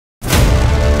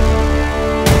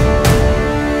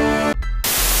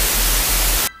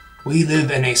We live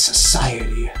in a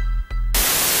society.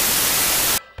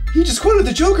 He just quoted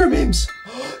the Joker memes!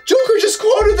 Joker just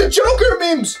quoted the Joker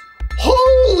memes!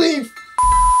 Holy f***!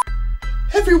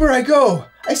 Everywhere I go,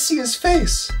 I see his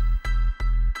face.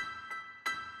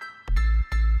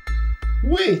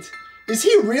 Wait, is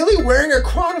he really wearing a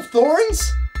crown of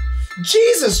thorns?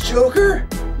 Jesus, Joker!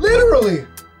 Literally!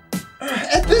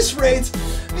 At this rate,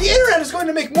 the internet is going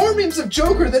to make more memes of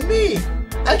Joker than me!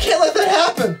 I can't let that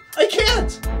happen! I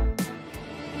can't!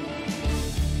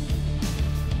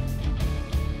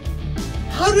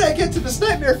 How did I get to this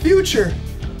nightmare future?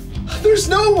 There's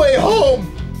no way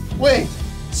home! Wait,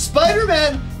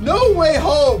 Spider-Man No Way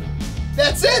Home!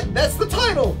 That's it! That's the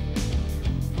title!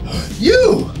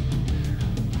 You!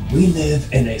 We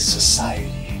live in a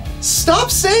society. Stop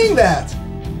saying that!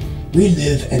 We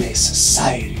live in a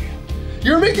society.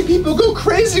 You're making people go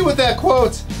crazy with that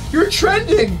quote! You're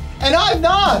trending, and I'm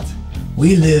not!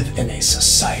 We live in a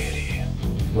society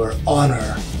where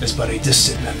honor is but a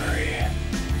distant memory.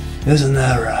 Isn't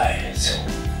that right,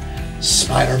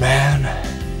 Spider-Man?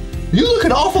 You look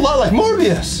an awful lot like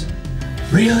Morbius!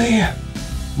 Really?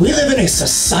 We live in a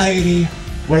society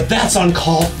where that's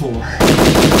uncalled for.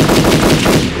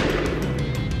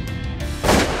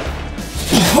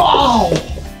 Wow!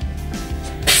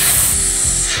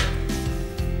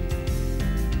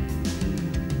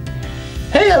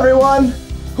 Hey everyone!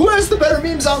 Who has the better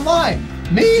memes online?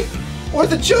 Me or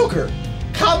the Joker?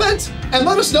 Comment and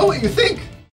let us know what you think!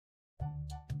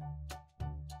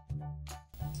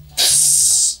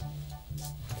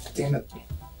 Damn it.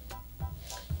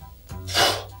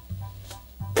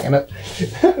 Damn it.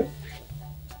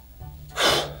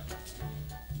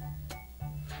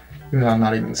 I'm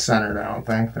not even centered, I don't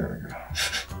think. There we go.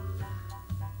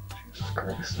 Jesus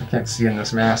Christ, I can't see in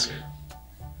this mask.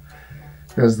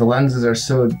 Because the lenses are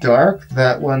so dark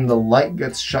that when the light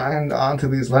gets shined onto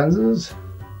these lenses,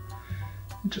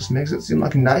 it just makes it seem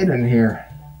like night in here.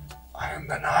 I am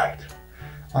the night.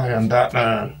 I am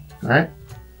Batman. Alright?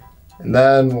 And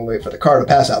then we'll wait for the car to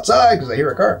pass outside because I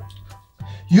hear a car.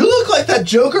 You look like that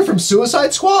Joker from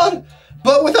Suicide Squad,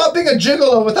 but without being a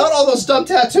gigolo, without all those dumb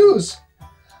tattoos.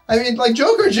 I mean, like,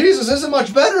 Joker Jesus isn't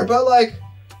much better, but like,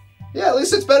 yeah, at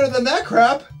least it's better than that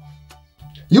crap.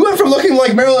 You went from looking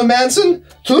like Marilyn Manson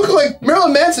to looking like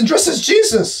Marilyn Manson dressed as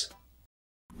Jesus.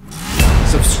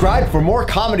 Subscribe for more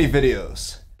comedy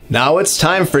videos. Now it's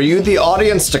time for you, the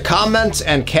audience, to comment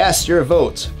and cast your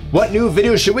vote. What new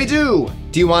video should we do?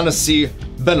 Do you want to see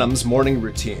Venom's morning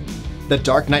routine, The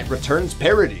Dark Knight Returns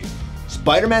parody,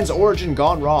 Spider-Man's origin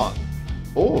gone wrong,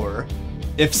 or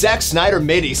if Zack Snyder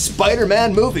made a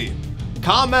Spider-Man movie?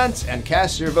 Comment and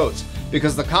cast your vote,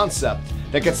 because the concept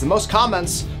that gets the most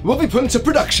comments will be put into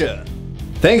production.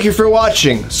 Thank you for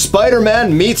watching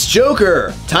Spider-Man Meets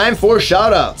Joker. Time for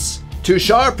shoutouts.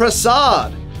 Tushar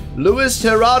Prasad, Luis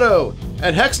Terrado,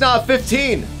 and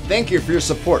Hexnob15. Thank you for your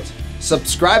support.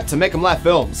 Subscribe to Make 'em Laugh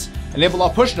Films. Enable all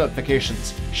push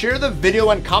notifications. Share the video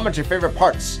and comment your favorite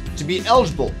parts to be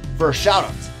eligible for a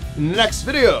shoutout in the next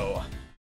video.